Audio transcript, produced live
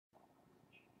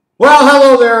Well,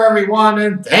 hello there, everyone,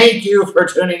 and thank you for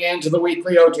tuning in to the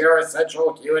weekly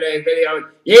OTRSCentral Q&A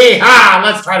video. Yeehaw!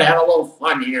 Let's try to have a little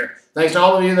fun here. Thanks to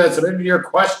all of you that submitted your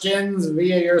questions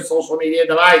via your social media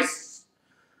device.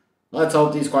 Let's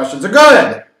hope these questions are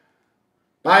good.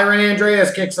 Byron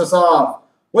Andreas kicks us off.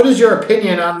 What is your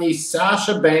opinion on the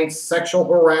Sasha Banks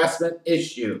sexual harassment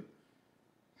issue?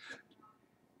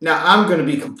 Now, I'm going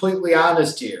to be completely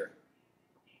honest here.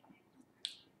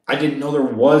 I didn't know there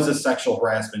was a sexual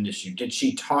harassment issue. Did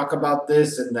she talk about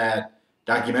this in that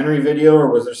documentary video,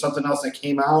 or was there something else that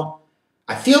came out?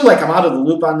 I feel like I'm out of the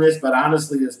loop on this, but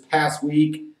honestly, this past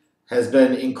week has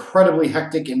been incredibly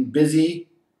hectic and busy.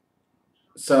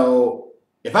 So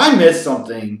if I missed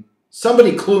something,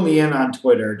 somebody clue me in on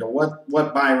Twitter to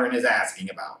what Byron is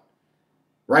asking about.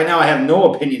 Right now, I have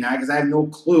no opinion on it because I have no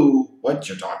clue what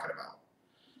you're talking about.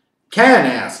 Ken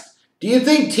asks, do you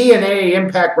think TNA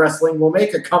Impact Wrestling will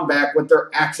make a comeback with their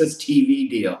Access TV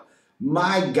deal?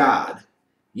 My God.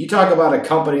 You talk about a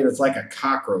company that's like a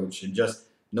cockroach and just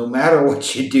no matter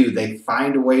what you do, they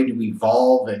find a way to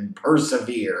evolve and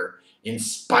persevere in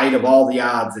spite of all the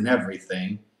odds and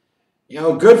everything. You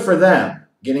know, good for them.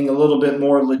 Getting a little bit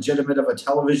more legitimate of a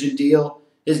television deal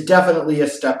is definitely a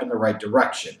step in the right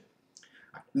direction.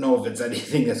 I don't know if it's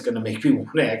anything that's going to make me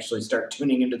want to actually start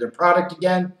tuning into their product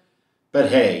again. But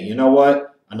hey, you know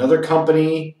what? Another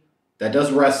company that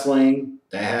does wrestling,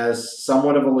 that has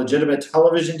somewhat of a legitimate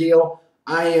television deal,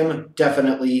 I am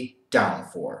definitely down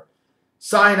for.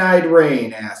 Cyanide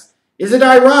Rain asks, is it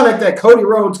ironic that Cody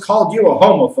Rhodes called you a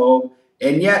homophobe,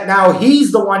 and yet now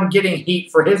he's the one getting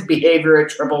heat for his behavior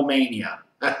at Triple Mania?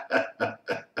 Blisp,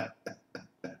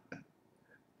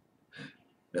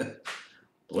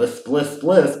 blisp,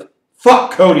 blisp.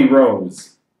 Fuck Cody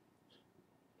Rhodes.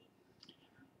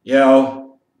 You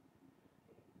know,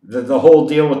 the whole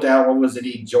deal with that, what was it?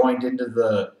 He joined into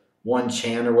the one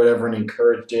chant or whatever and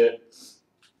encouraged it.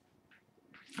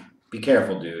 Be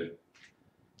careful, dude.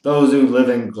 Those who live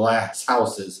in glass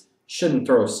houses shouldn't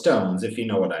throw stones, if you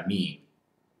know what I mean.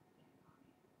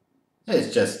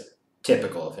 It's just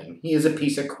typical of him. He is a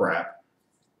piece of crap.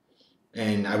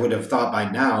 And I would have thought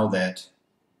by now that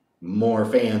more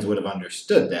fans would have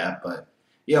understood that. But,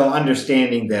 you know,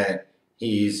 understanding that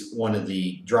he's one of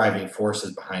the driving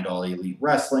forces behind all elite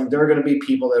wrestling, there are going to be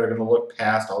people that are going to look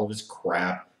past all of his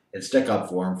crap and stick up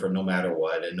for him for no matter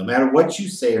what. And no matter what you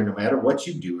say or no matter what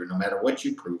you do or no matter what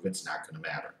you prove, it's not going to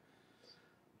matter.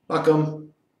 Fuck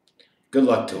him. Good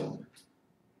luck to him.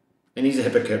 And he's a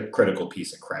hypocritical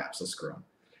piece of crap, so screw him.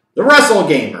 The Wrestle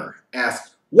Gamer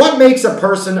asks, what makes a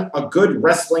person a good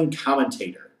wrestling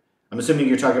commentator? I'm assuming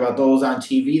you're talking about those on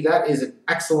TV. That is an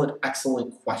excellent,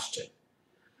 excellent question.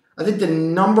 I think the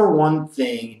number one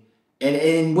thing,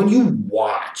 and when you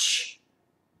watch,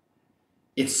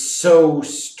 it's so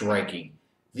striking.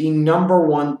 The number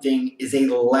one thing is a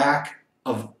lack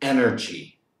of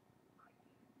energy.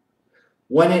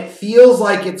 When it feels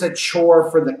like it's a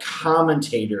chore for the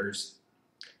commentators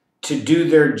to do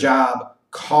their job,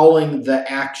 calling the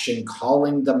action,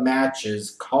 calling the matches,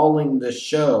 calling the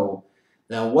show,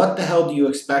 now what the hell do you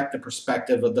expect the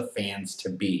perspective of the fans to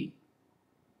be?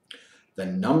 The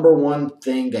number one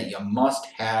thing that you must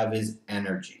have is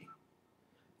energy.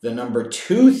 The number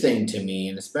two thing to me,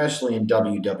 and especially in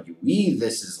WWE,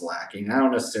 this is lacking. I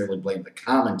don't necessarily blame the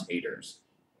commentators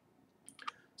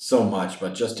so much,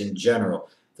 but just in general,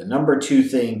 the number two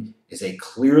thing is a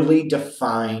clearly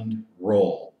defined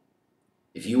role.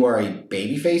 If you are a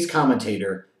babyface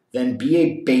commentator, then be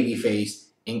a babyface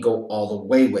and go all the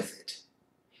way with it.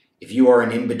 If you are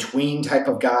an in-between type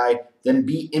of guy, then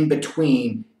be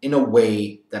in-between in a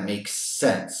way that makes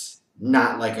sense,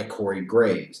 not like a Corey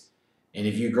Graves. And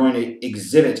if you're going to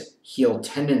exhibit heel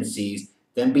tendencies,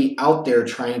 then be out there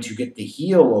trying to get the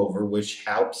heel over, which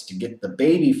helps to get the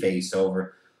baby face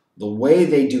over. The way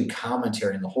they do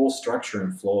commentary and the whole structure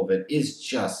and flow of it is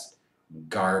just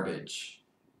garbage.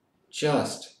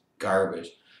 Just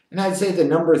garbage. And I'd say the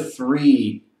number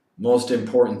three most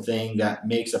important thing that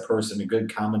makes a person a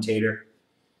good commentator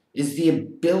is the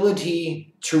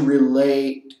ability to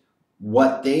relate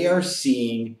what they are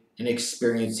seeing and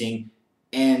experiencing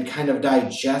and kind of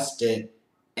digest it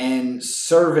and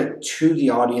serve it to the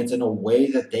audience in a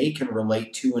way that they can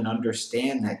relate to and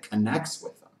understand that connects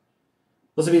with them.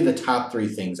 Those would be the top three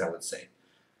things I would say.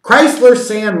 Chrysler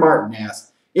San Martin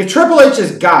asks, if Triple H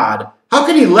is God, how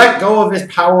can he let go of his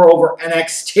power over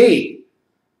NXT?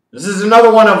 This is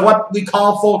another one of what we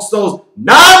call, folks, those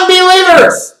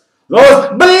non-believers. Those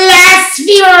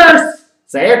blasphemers!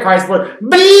 Say it, Chrysler.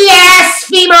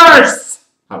 Blasphemers!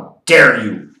 How dare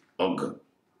you? Oh, good.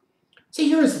 See,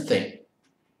 here's the thing.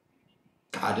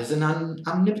 God is an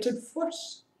omnipotent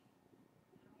force.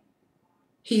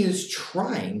 He is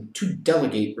trying to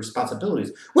delegate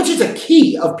responsibilities, which is a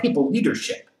key of people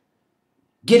leadership.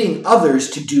 Getting others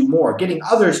to do more, getting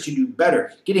others to do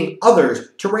better, getting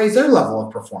others to raise their level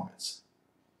of performance.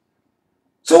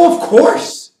 So, of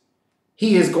course,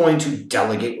 he is going to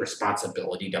delegate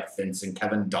responsibility to Vince and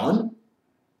Kevin Dunn.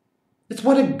 It's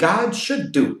what a god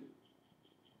should do.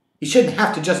 He shouldn't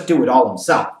have to just do it all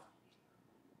himself.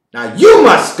 Now, you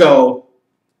must go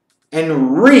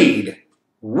and read,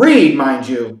 mind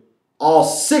you, all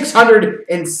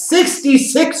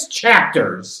 666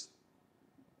 chapters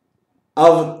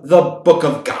of the Book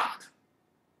of God.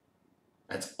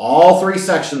 That's all 3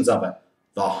 sections of it.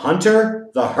 The Hunter,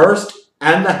 the Hearst,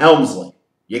 and the Helmsley.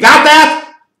 You got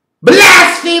that?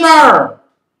 Blasphemer!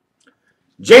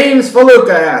 James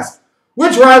Faluca asks,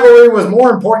 which rivalry was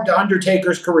more important to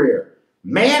Undertaker's career?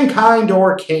 Mankind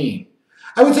or Kane?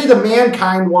 I would say the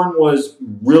Mankind one was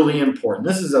really important.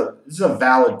 This is a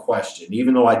valid question,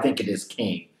 even though I think it is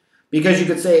Kane. Because you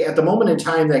could say at the moment in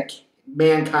time that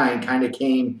Mankind kind of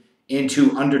came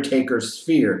into Undertaker's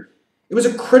sphere, it was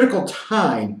a critical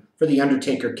time for the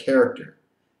Undertaker character.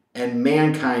 And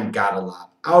Mankind got a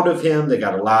lot out of him. They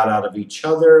got a lot out of each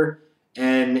other.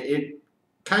 And it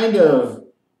kind of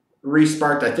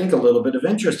re-sparked, I think, a little bit of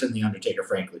interest in the Undertaker,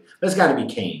 frankly. But it's got to be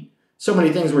Kane. So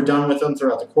many things were done with him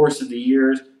throughout the course of the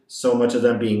years. So much of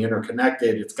them being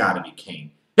interconnected. It's got to be Kane.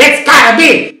 It's got to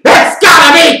be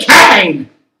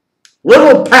Kane!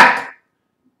 Little Peck,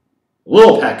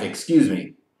 excuse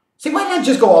me. See, why not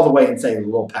just go all the way and say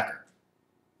Little Pecker?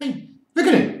 I mean, you're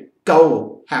going to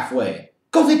go halfway.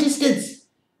 Go the distance.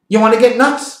 You want to get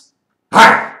nuts? All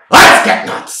right, let's get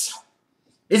nuts.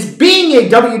 Is being a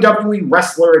WWE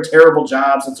wrestler a terrible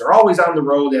job since they're always on the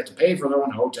road? They have to pay for their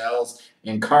own hotels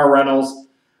and car rentals.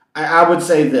 I would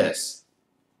say this.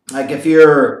 Like if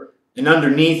you're an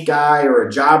underneath guy or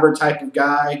a jobber type of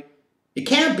guy, it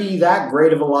can't be that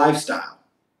great of a lifestyle.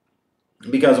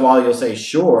 Because while you'll say,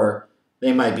 sure,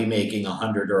 they might be making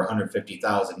 $100,000 or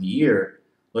 $150,000 a year,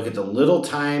 look at the little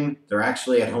time they're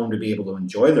actually at home to be able to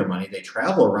enjoy their money. They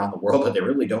travel around the world, but they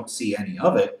really don't see any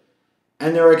of it.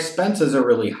 And their expenses are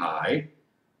really high.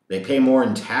 They pay more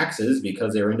in taxes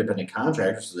because they're independent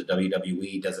contractors, so the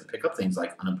WWE doesn't pick up things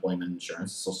like unemployment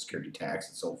insurance, Social Security tax,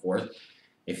 and so forth.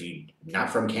 If you're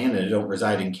not from Canada, don't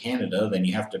reside in Canada, then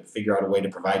you have to figure out a way to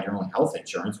provide your own health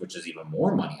insurance, which is even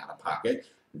more money out of pocket.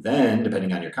 Then,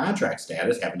 depending on your contract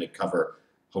status, having to cover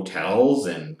hotels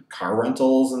and car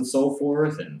rentals and so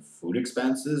forth and food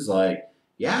expenses. Like,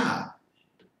 yeah,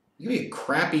 it can be a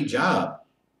crappy job.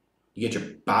 You get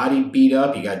your body beat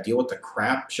up. You got to deal with the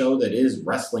crap show that is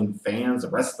wrestling fans, the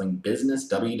wrestling business,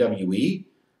 WWE.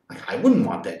 Like, I wouldn't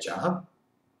want that job.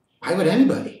 Why would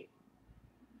anybody?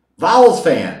 Vowels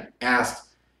fan asked,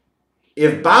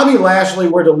 if Bobby Lashley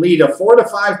were to lead a 4 to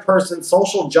 5 person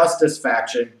social justice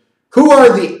faction, who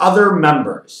are the other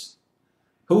members?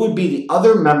 Who would be the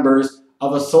other members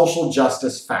of a social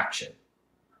justice faction?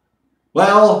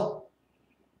 Well,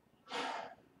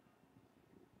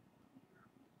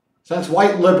 since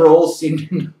white liberals seem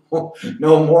to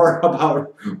know more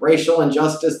about racial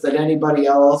injustice than anybody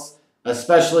else,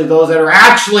 especially those that are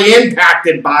actually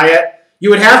impacted by it, you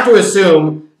would have to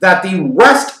assume that the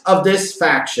rest of this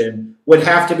faction would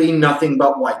have to be nothing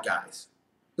but white guys.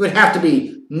 It would have to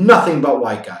be nothing but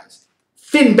white guys.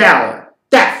 Finn Balor,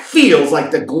 that feels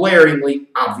like the glaringly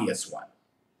obvious one.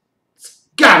 It's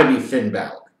got to be Finn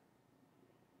Balor.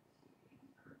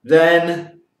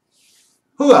 Then,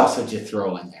 who else would you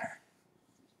throw in there?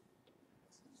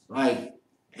 Like,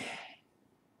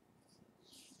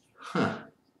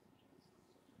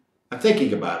 I'm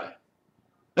thinking about it.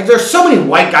 Like, there's so many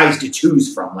white guys to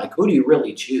choose from. Like, who do you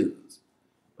really choose?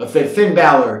 But Finn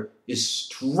Balor is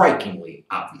strikingly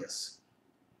obvious.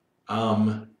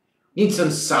 Needs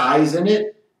some size in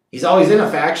it. He's always in a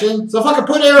faction. So fucking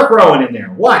put Eric Rowan in there.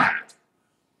 Why not?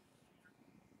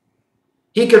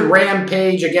 He could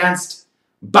rampage against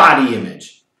body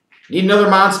image. Need another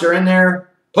monster in there?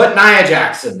 Put Nia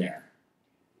Jax in there.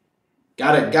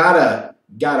 Gotta,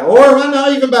 or well,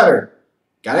 no, even better.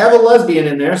 Gotta have a lesbian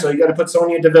in there, so you gotta put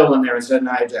Sonya Deville in there instead of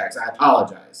Nia Jax. I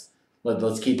apologize.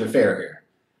 Let's keep it fair here.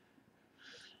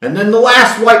 And then the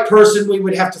last white person we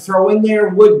would have to throw in there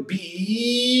would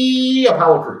be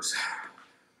Apollo Crews.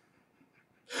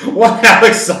 What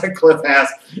Alex Sutcliffe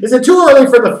asks, is it too early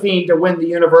for The Fiend to win the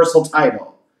Universal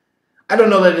title? I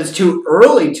don't know that it's too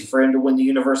early for him to win the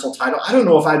Universal title. I don't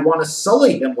know if I'd want to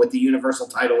sully him with the Universal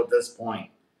title at this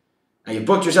point. Now, you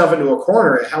booked yourself into a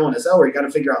corner at Hell in a Cell where you got to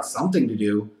figure out something to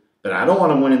do, but I don't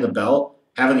want him winning the belt,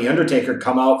 having The Undertaker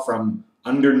come out from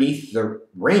underneath the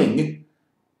ring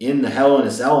in the Hell in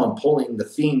a Cell and pulling the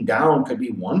Fiend down could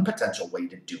be one potential way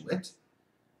to do it.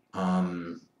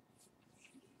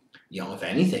 You know, if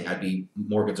anything, I'd be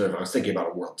more concerned. If I was thinking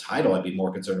about a world title, I'd be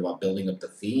more concerned about building up the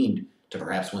Fiend to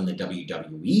perhaps win the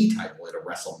WWE title at a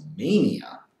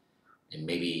WrestleMania and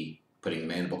maybe putting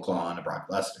Mandible Claw on to Brock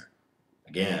Lesnar.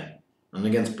 Again, I'm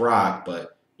against Brock,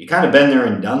 but you kind of been there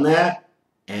and done that,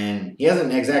 and he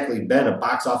hasn't exactly been a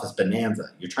box office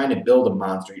bonanza. You're trying to build a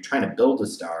monster. You're trying to build a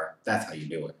star. That's how you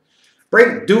do it.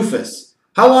 Break Doofus.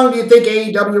 How long do you think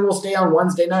AEW will stay on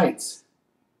Wednesday nights?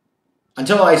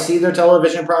 Until I see their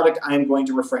television product, I am going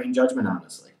to refrain judgment,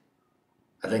 honestly.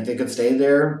 I think they could stay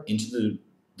there into the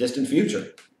distant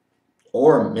future,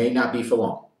 or may not be for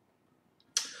long.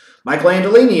 Michael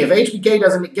Andolini, if HBK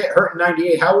doesn't get hurt in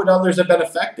 98, how would others have been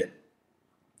affected?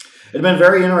 It would have been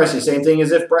very interesting. Same thing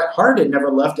as if Bret Hart had never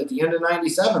left at the end of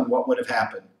 97, what would have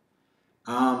happened?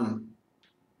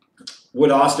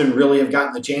 Would Austin really have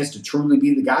gotten the chance to truly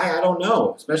be the guy? I don't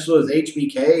know. Especially with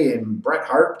HBK and Bret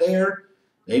Hart there.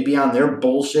 They'd be on their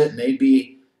bullshit, and they'd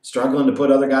be struggling to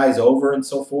put other guys over and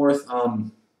so forth.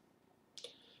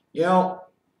 You know,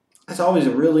 that's always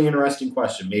a really interesting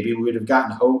question. Maybe we would have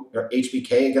gotten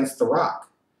HBK against The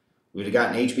Rock. We would have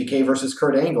gotten HBK versus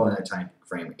Kurt Angle in that time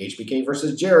frame. HBK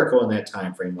versus Jericho in that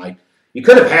time frame. Like, you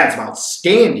could have had some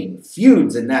outstanding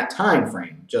feuds in that time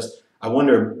frame. Just, I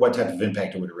wonder what type of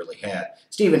impact it would have really had.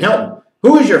 Stephen Hilton,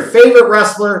 who is your favorite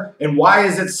wrestler, and why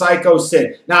is it Psycho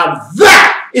Sid? Now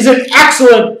that is an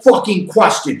excellent fucking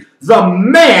question. The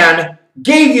man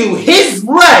gave you his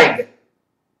leg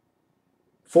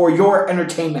for your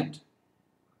entertainment.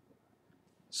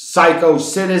 Psycho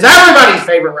Sid is everybody's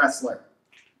favorite wrestler.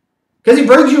 Because he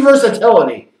brings you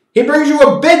versatility. He brings you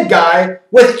a big guy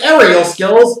with aerial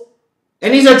skills,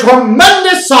 and he's a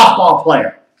tremendous softball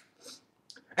player.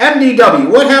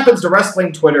 MDW, what happens to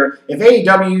wrestling Twitter if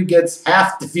AEW gets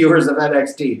half the viewers of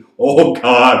NXT? Oh,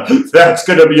 God, that's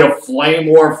going to be a flame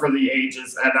war for the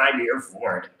ages, and I'm here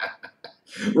for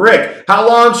it. Rick, how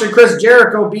long should Chris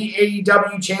Jericho be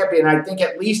AEW champion? I think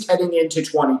at least heading into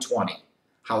 2020.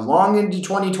 How long into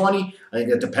 2020? I think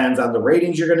that depends on the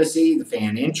ratings you're going to see, the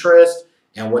fan interest,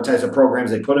 and what types of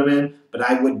programs they put him in. But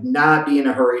I would not be in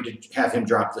a hurry to have him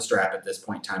drop the strap at this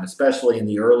point in time, especially in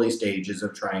the early stages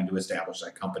of trying to establish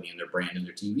that company and their brand and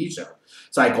their TV show.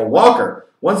 Cycle Walker,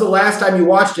 when's the last time you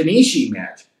watched an Ishii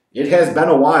match? It has been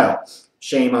a while.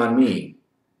 Shame on me.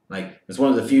 Like, it's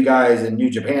one of the few guys in New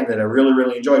Japan that I really,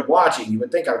 really enjoyed watching. You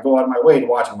would think I'd go out of my way to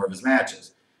watch more of his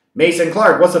matches. Mason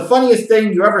Clark, what's the funniest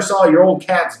thing you ever saw your old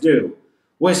cats do?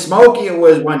 With Smokey, it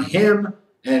was when him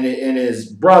and his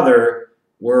brother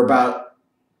were about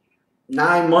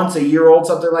 9 months, a year old,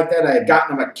 something like that. I had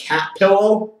gotten him a cat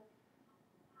pillow,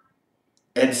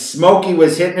 and Smokey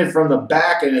was hitting it from the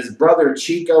back, and his brother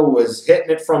Chico was hitting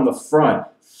it from the front.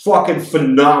 Fucking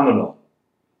phenomenal.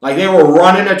 Like they were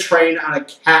running a train on a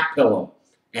cat pillow.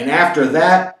 And after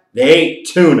that, they ate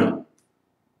tuna.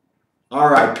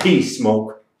 R.I.P.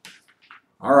 Smoke.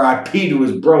 R.I.P. to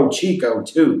his bro Chico,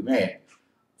 too. Man,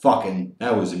 fucking,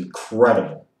 that was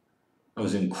incredible. That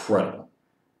was incredible.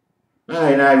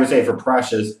 And I would say for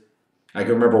Precious, I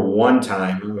can remember one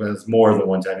time, it was more than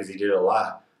one time because he did it a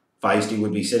lot, Feisty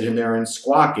would be sitting there and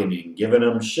squawking and giving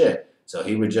him shit. So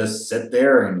he would just sit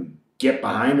there and get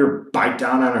behind her, bite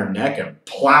down on her neck, and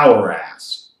plow her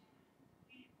ass.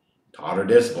 Taught her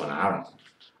discipline, I don't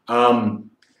know.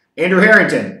 Andrew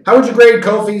Harrington, how would you grade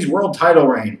Kofi's world title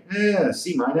reign?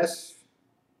 C-.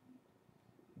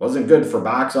 Wasn't good for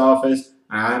box office.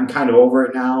 I'm kind of over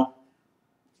it now.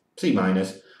 C-.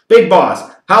 Big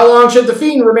Boss, how long should The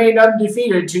Fiend remain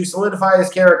undefeated to solidify his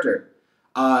character?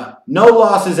 No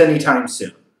losses anytime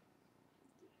soon.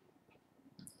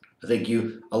 I think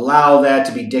you allow that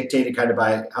to be dictated kind of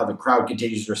by how the crowd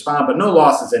continues to respond, but no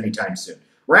losses anytime soon.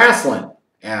 Wrestling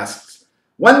asks,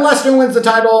 when Lesnar wins the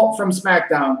title from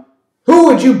SmackDown, who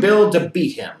would you build to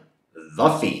beat him? The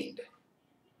Fiend.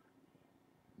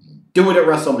 Do it at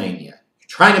WrestleMania. You're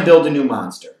trying to build a new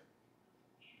monster.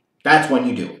 That's when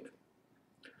you do it.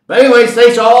 But anyways,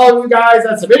 thanks to all of you guys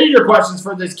that submitted your questions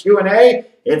for this Q&A.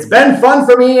 It's been fun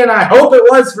for me, and I hope it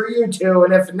was for you too.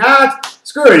 And if not,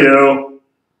 screw you.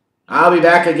 I'll be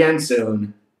back again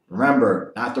soon.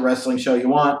 Remember, not the wrestling show you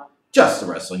want, just the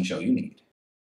wrestling show you need.